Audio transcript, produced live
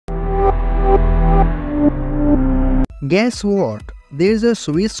Guess what? There's a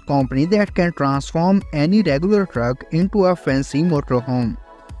Swiss company that can transform any regular truck into a fancy motorhome.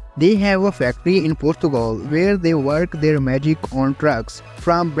 They have a factory in Portugal where they work their magic on trucks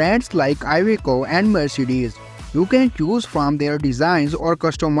from brands like Iveco and Mercedes. You can choose from their designs or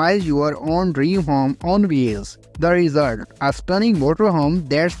customize your own dream home on wheels. The result, a stunning motorhome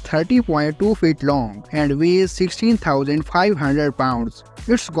that's 30.2 feet long and weighs 16,500 pounds.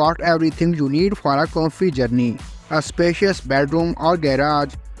 It's got everything you need for a comfy journey. A spacious bedroom or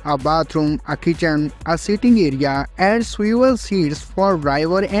garage, a bathroom, a kitchen, a sitting area, and swivel seats for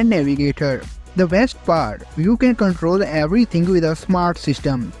driver and navigator. The best part, you can control everything with a smart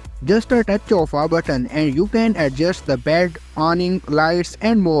system. Just a touch of a button and you can adjust the bed, awning, lights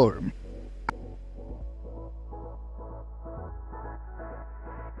and more.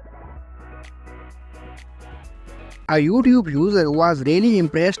 A YouTube user was really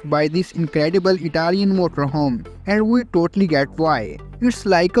impressed by this incredible Italian motorhome, and we totally get why. It's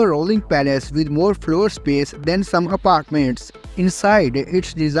like a rolling palace with more floor space than some apartments. Inside,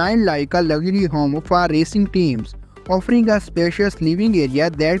 it's designed like a luxury home for racing teams, offering a spacious living area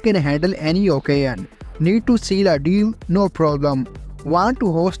that can handle any occasion. Need to seal a deal? No problem. Want to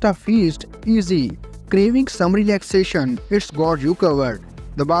host a feast? Easy. Craving some relaxation? It's got you covered.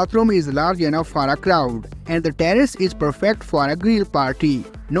 The bathroom is large enough for a crowd, and the terrace is perfect for a grill party.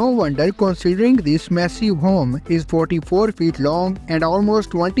 No wonder, considering this massive home is 44 feet long and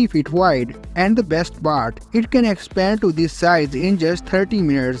almost 20 feet wide. And the best part, it can expand to this size in just 30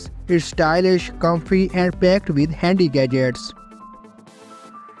 minutes. It's stylish, comfy and packed with handy gadgets.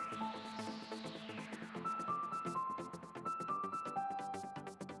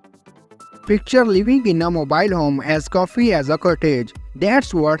 Picture living in a mobile home as comfy as a cottage.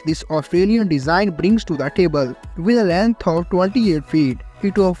 That's what this Australian design brings to the table. With a length of 28 feet,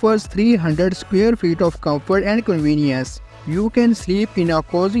 it offers 300 square feet of comfort and convenience. You can sleep in a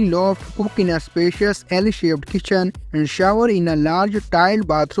cozy loft, cook in a spacious L-shaped kitchen, and shower in a large tiled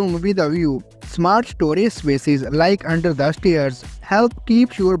bathroom with a view. Smart storage spaces like under the stairs help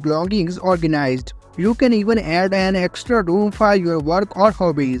keep your belongings organized. You can even add an extra room for your work or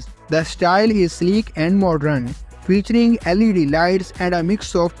hobbies. The style is sleek and modern, featuring LED lights and a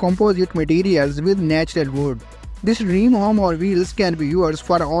mix of composite materials with natural wood. This dream home on wheels can be yours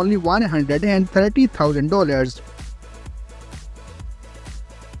for only $130,000.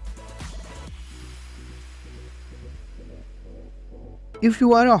 If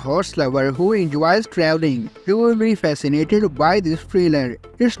you are a horse lover who enjoys traveling, you will be fascinated by this trailer.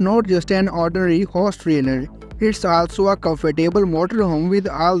 It's not just an ordinary horse trailer, it's also a comfortable motorhome with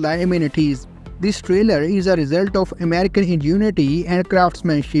all the amenities. This trailer is a result of American ingenuity and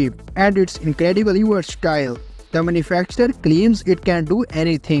craftsmanship, and it's incredibly versatile. The manufacturer claims it can do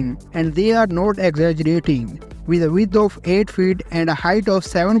anything, and they are not exaggerating. With a width of 8 feet and a height of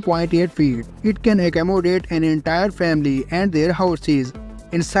 7.8 feet, it can accommodate an entire family and their horses.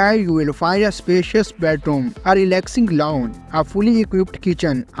 Inside, you will find a spacious bedroom, a relaxing lounge, a fully equipped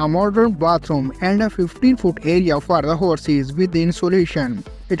kitchen, a modern bathroom, and a 15-foot area for the horses with insulation.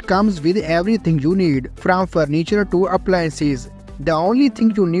 It comes with everything you need, from furniture to appliances. The only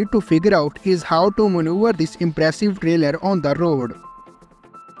thing you need to figure out is how to maneuver this impressive trailer on the road.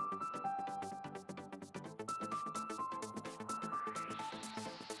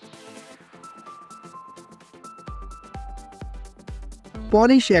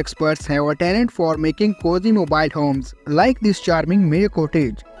 Polish experts have a talent for making cozy mobile homes, like this charming May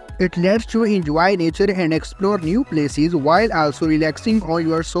cottage. It lets you enjoy nature and explore new places while also relaxing on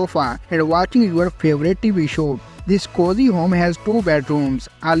your sofa and watching your favorite TV show. This cozy home has 2 bedrooms,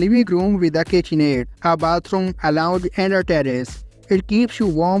 a living room with a kitchenette, a bathroom, a lounge and a terrace. It keeps you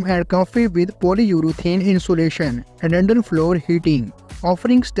warm and comfy with polyurethane insulation and underfloor heating,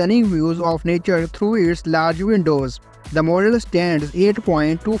 offering stunning views of nature through its large windows. The model stands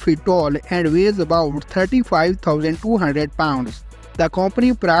 8.2 feet tall and weighs about 35,200 pounds. The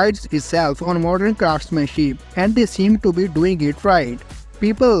company prides itself on modern craftsmanship, and they seem to be doing it right.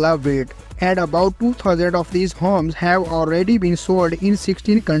 People love it, and about 2,000 of these homes have already been sold in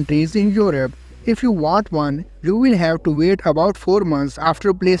 16 countries in Europe. If you want one, you will have to wait about 4 months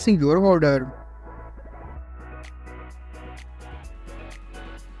after placing your order.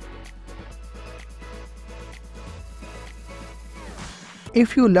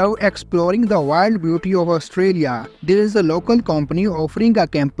 If you love exploring the wild beauty of Australia, there is a local company offering a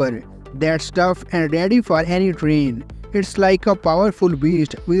camper that's tough and ready for any terrain. It's like a powerful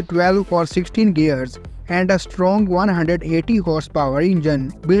beast with 12 or 16 gears and a strong 180 horsepower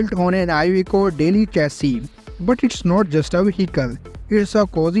engine built on an Iveco daily chassis. But it's not just a vehicle, it's a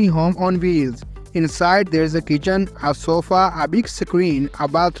cozy home on wheels. Inside there is a kitchen, a sofa, a big screen, a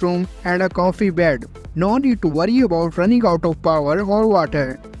bathroom and a comfy bed. No need to worry about running out of power or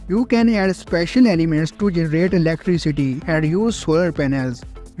water. You can add special elements to generate electricity and use solar panels.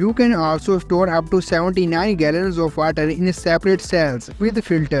 You can also store up to 79 gallons of water in separate cells with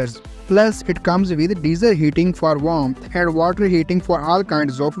filters. Plus, it comes with diesel heating for warmth and water heating for all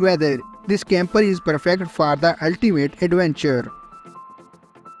kinds of weather. This camper is perfect for the ultimate adventure.